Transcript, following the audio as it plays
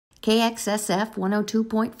KXSF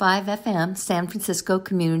 102.5 FM, San Francisco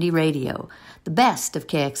Community Radio. The best of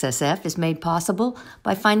KXSF is made possible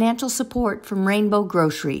by financial support from Rainbow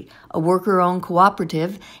Grocery, a worker-owned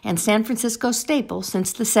cooperative and San Francisco staple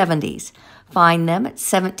since the 70s. Find them at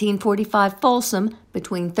 1745 Folsom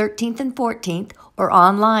between 13th and 14th or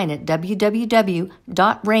online at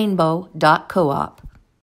www.rainbow.coop.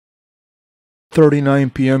 39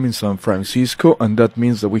 p.m. in San Francisco, and that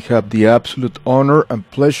means that we have the absolute honor and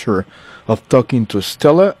pleasure of talking to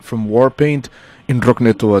Stella from Warpaint in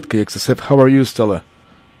Rockneto at KXSF. How are you, Stella?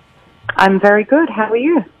 I'm very good. How are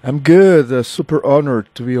you? I'm good. Super honored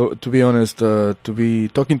to be honest, to be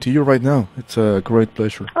talking to you right now. It's a great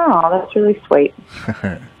pleasure. Oh, that's really sweet.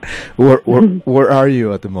 Where are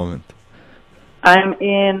you at the moment? I'm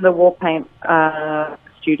in the Warpaint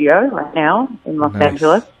studio right now in Los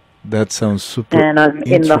Angeles. That sounds super And I'm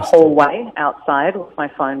in the hallway outside with my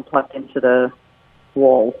phone plugged into the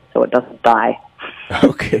wall so it doesn't die.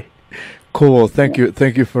 Okay. Cool. Thank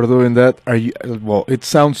you for doing that. Are you it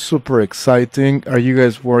sounds super exciting. Are you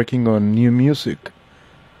guys working on new music?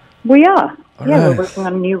 We are. We're working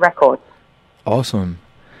on a new record. Awesome.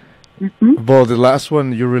 Mm-hmm. Well, the last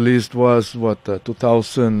one you released was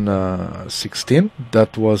 2016.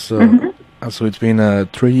 That was so it's been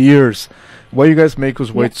 3 years. Why you guys make us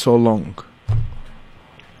wait so long?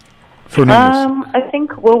 For I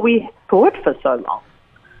think, we toured for so long.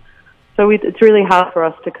 So it's really hard for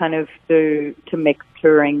us to kind of to mix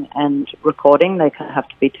touring and recording. They kind of have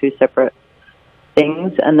to be two separate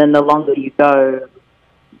things. And then the longer you go,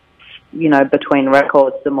 between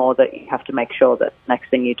records, the more that you have to make sure that the next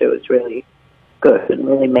thing you do is really good and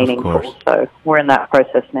really meaningful. So we're in that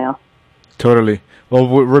process now. Totally. Well,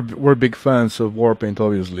 we're big fans of Warpaint,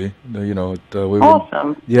 obviously. We've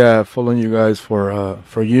awesome. Been, following you guys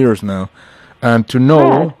for years now, and to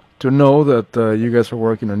know that you guys are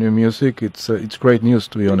working on new music, it's great news,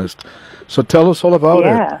 to be honest. So tell us all about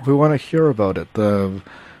it. We want to hear about it.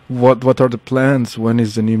 What are the plans? When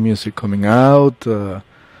is the new music coming out?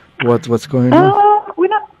 What's going on? We're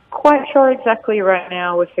not quite sure exactly right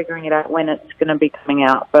now. We're figuring it out when it's going to be coming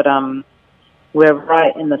out, but we're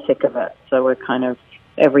right in the thick of it, so we're kind of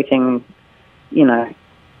everything, the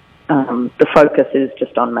focus is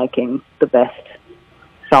just on making the best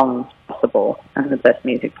songs possible and the best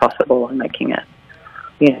music possible and making it,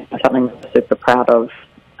 something we're super proud of.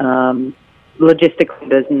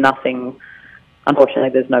 Logistically, unfortunately,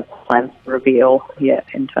 there's no plans to reveal yet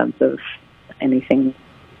in terms of anything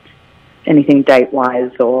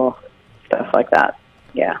date-wise or stuff like that.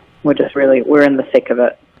 Yeah, we're in the thick of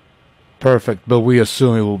it. Perfect, but we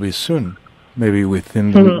assume it will be soon, maybe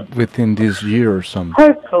within this year or something.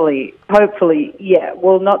 Hopefully, yeah.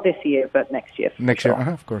 Well, not this year, but next year. Next year,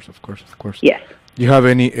 of course. Yes. Do you have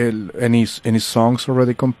any songs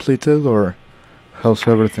already completed, or how's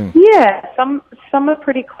everything? Yeah, some are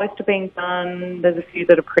pretty close to being done. There's a few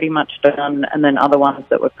that are pretty much done, and then other ones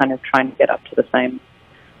that we're kind of trying to get up to the same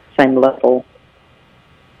level.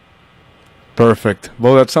 Perfect.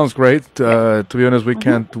 Well, that sounds great. To be honest, we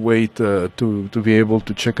can't wait to be able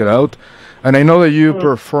to check it out. And I know that you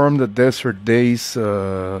performed at Desert Days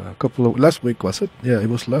last week, was it? Yeah, it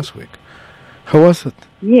was last week. How was it?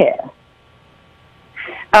 Yeah.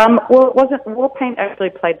 Well, it wasn't. Warpaint actually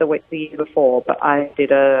played the year before, but I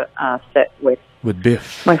did a set with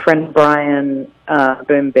Biff, my friend Brian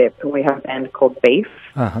Boom Bip, and we have a band called Beef,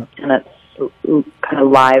 and it's kind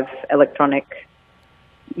of live electronic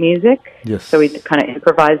music. Yes. So we kind of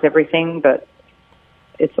improvise everything, but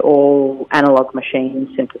it's all analog machines,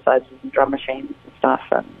 synthesizers and drum machines and stuff.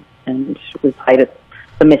 And we played at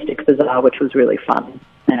the Mystic Bazaar, which was really fun.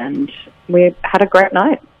 And we had a great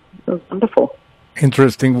night. It was wonderful.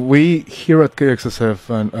 Interesting. We here at KXSF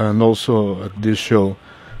and also at this show,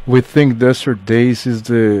 we think Desert Days is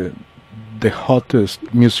the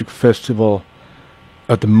hottest music festival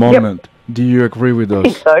at the moment. Yep. Do you agree with us? I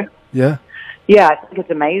think so. Yeah? Yeah, I think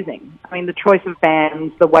it's amazing. I mean, the choice of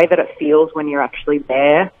bands, the way that it feels when you're actually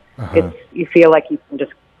there, you feel like you can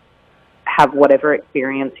just have whatever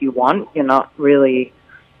experience you want. You're not really,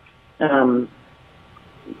 you're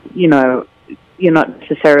not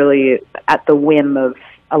necessarily at the whim of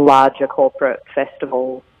a larger corporate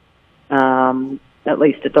festival. At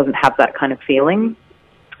least it doesn't have that kind of feeling.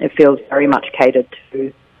 It feels very much catered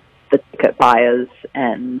to the ticket buyers,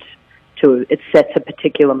 and it sets a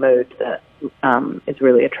particular mood that is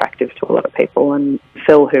really attractive to a lot of people. And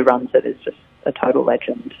Phil, who runs it, is just a total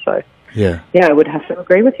legend. So yeah, I would have to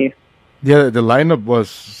agree with you. Yeah, the lineup was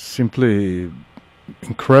simply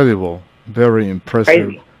incredible, very impressive.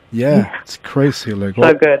 Crazy. Yeah, it's crazy. Like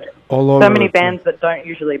so good. All over. So many bands that don't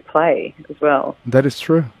usually play as well. That is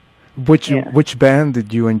true. Which band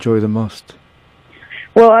did you enjoy the most?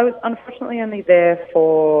 Well, I was unfortunately only there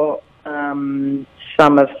for some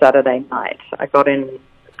of Saturday night. I got in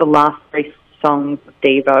the last 3 songs of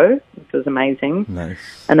Devo, which was amazing.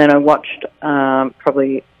 Nice. And then I watched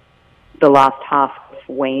probably the last half of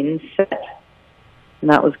Ween's set, and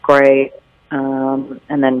that was great. And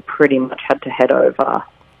then pretty much had to head over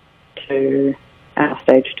to our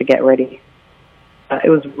stage to get ready. It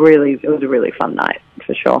was a really fun night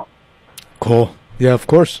for sure. Cool. Yeah, of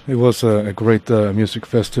course. It was a great music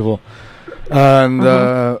festival. And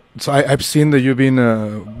so I've seen that you've been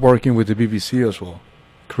working with the BBC as well,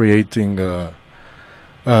 creating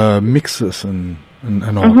mixes and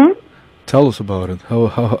all. Tell us about it. How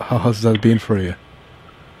has that been for you?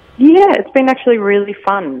 Yeah, it's been actually really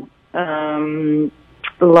fun.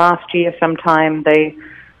 Last year sometime they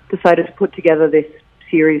decided to put together this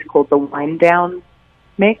series called the Wind Down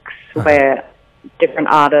Mix, where different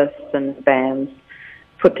artists and bands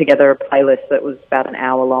put together a playlist that was about an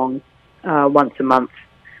hour long, once a month.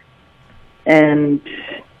 And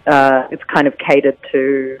it's kind of catered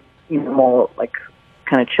to, more like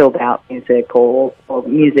kind of chilled out music or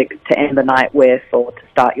music to end the night with or to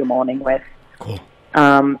start your morning with. Cool.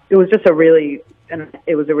 It was just a really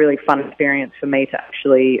fun experience for me to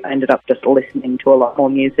actually, I ended up just listening to a lot more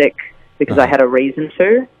music because I had a reason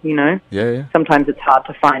to, Yeah. Sometimes it's hard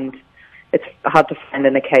to find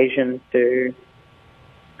an occasion to,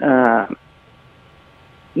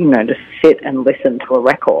 just sit and listen to a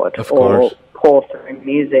record or pour through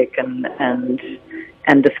music and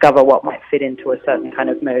discover what might fit into a certain kind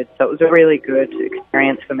of mood. So it was a really good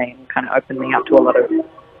experience for me and kind of opened me up to a lot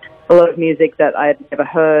of music that I had never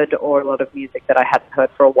heard or a lot of music that I hadn't heard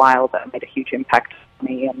for a while that made a huge impact on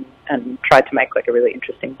me and tried to make like a really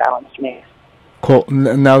interesting balanced mix. Cool.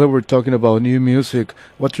 Now that we're talking about new music,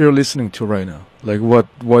 what you're listening to right now? Like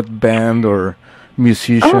what band or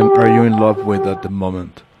musician are you in love with at the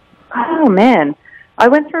moment? Oh man, I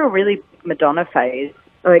went through a really big Madonna phase.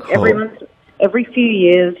 Like every few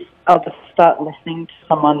years, I'll just start listening to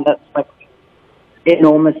someone that's like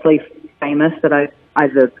enormously famous that I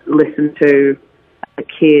either listened to as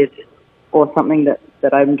a kid or something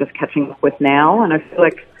that I'm just catching up with now. And I feel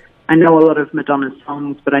like I know a lot of Madonna's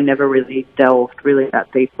songs, but I never really delved really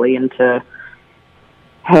that deeply into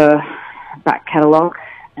her back catalogue.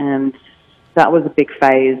 And that was a big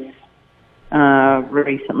phase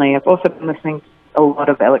recently. I've also been listening to a lot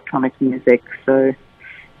of electronic music, so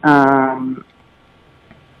a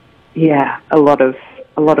lot of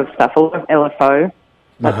stuff, a lot of LFO.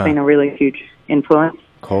 That's been a really huge influence.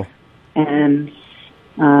 Cool. And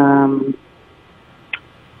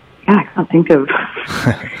I can't think of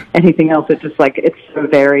anything else. It's just like it's so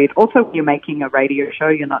varied. Also, when you're making a radio show,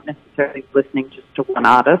 you're not necessarily listening just to one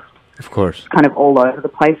artist. Of course. It's kind of all over the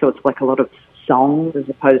place, so it's like a lot of songs as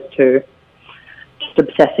opposed to just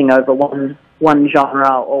obsessing over one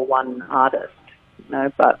genre or one artist.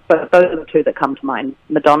 But those are the two that come to mind: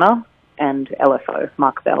 Madonna and LFO,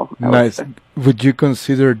 Mark Bell. LFO. Nice. Would you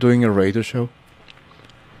consider doing a radio show?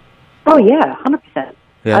 Oh yeah, 100%.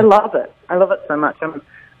 Yeah. I love it. I love it so much.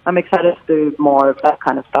 I'm excited to do more of that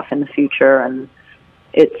kind of stuff in the future, and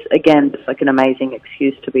it's again just like an amazing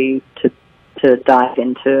excuse to dive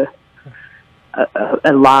into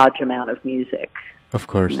a large amount of music. Of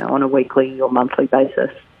course. On a weekly or monthly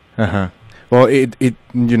basis. Well, it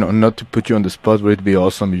not to put you on the spot, but it'd be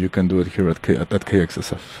awesome if you can do it here at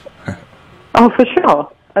KXSF. Oh, for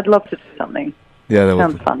sure. I'd love to do something. Yeah, that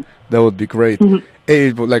sounds fun. That would be great.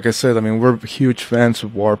 Hey, but like I said, I mean, we're huge fans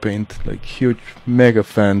of Warpaint, like huge, mega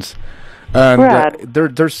fans. And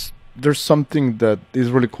there's something that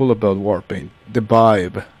is really cool about Warpaint, the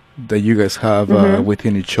vibe that you guys have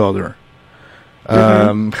within each other.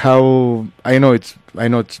 How I know it's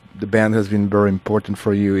the band has been very important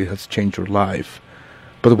for you. It has changed your life.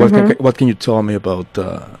 But what can you tell me about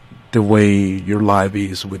the way your life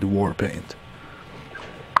is with Warpaint?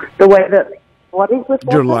 The way that what is with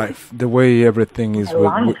your life, the way everything is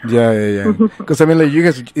with yeah. Because I mean, like you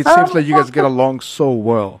guys, it seems like you guys get along so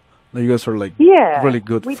well. Like you guys are like really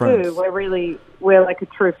good friends. We do. We're like a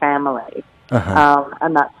true family.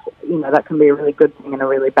 And that's that can be a really good thing and a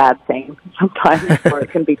really bad thing sometimes, or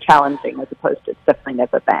it can be challenging as opposed to it's definitely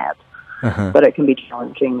never bad, but it can be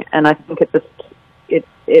challenging. And I think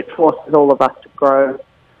it forces all of us to grow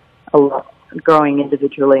a lot, growing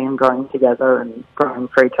individually and growing together and growing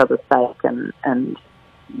for each other's sake and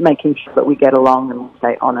making sure that we get along and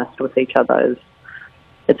stay honest with each other.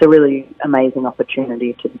 It's a really amazing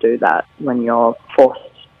opportunity to do that when you're forced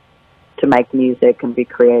to make music and be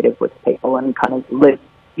creative with people and kind of live.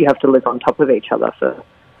 You have to live on top of each other for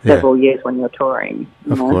several years when you're touring.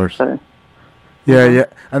 Of course. So. Yeah.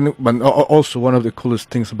 And also one of the coolest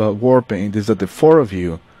things about Warpaint is that the four of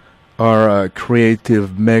you are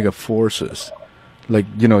creative mega forces. Like,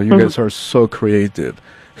 you know, you guys are so creative.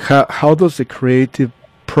 How does the creative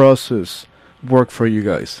process work for you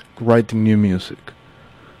guys, writing new music?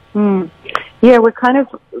 Yeah, we're kind of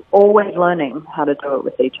always learning how to do it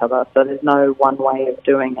with each other, so there's no one way of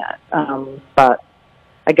doing it. But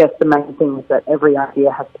I guess the main thing is that every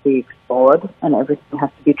idea has to be explored and everything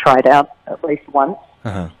has to be tried out at least once.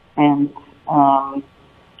 And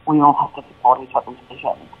we all have to support each other's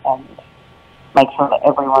vision and make sure that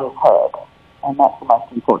everyone's heard. And that's the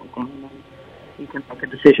most important thing. And then you can make a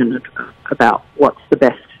decision about what's the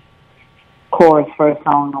best chorus for a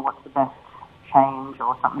song or what's the best change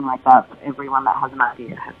or something like that. But everyone that has an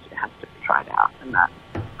idea has to be tried out, and that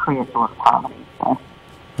creates a lot of harmony. So.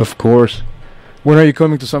 Of course. When are you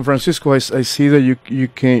coming to San Francisco? I see that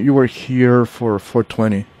you were here for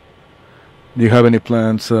 420. Do you have any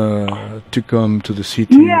plans to come to the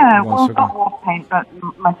city? Yeah, well, not Warpaint, but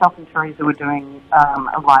myself and Teresa were doing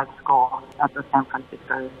a live score at the San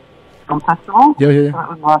Francisco Film Festival. Yeah. So that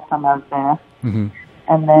was the last time I was there.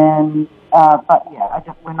 And then, but yeah,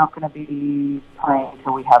 we're not going to be playing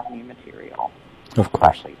until we have new material. Of course.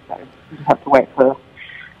 Actually, so we just have to wait for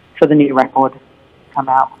the new record to come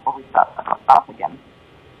out before we start again.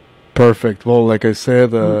 Perfect. Well, like I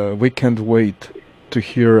said, we can't wait to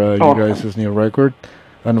hear you guys' new record,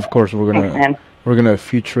 and of course we're gonna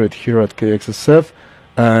feature it here at KXSF.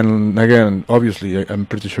 And again, obviously, I'm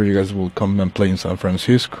pretty sure you guys will come and play in San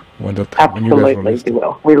Francisco when you guys release it. We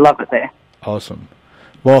will. We love it there. Awesome.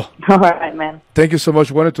 Well, all right, man. Thank you so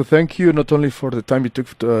much. Wanted to thank you not only for the time you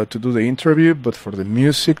took to do the interview, but for the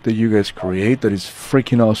music that you guys create. That is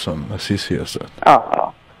freaking awesome, as easy as that.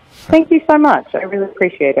 Oh, thank you so much. I really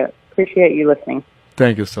appreciate it. Appreciate you listening.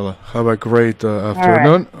 Thank you, Stella. Have a great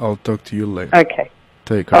afternoon. Right. I'll talk to you later. Okay.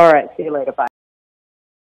 Take care. All right. See you later. Bye.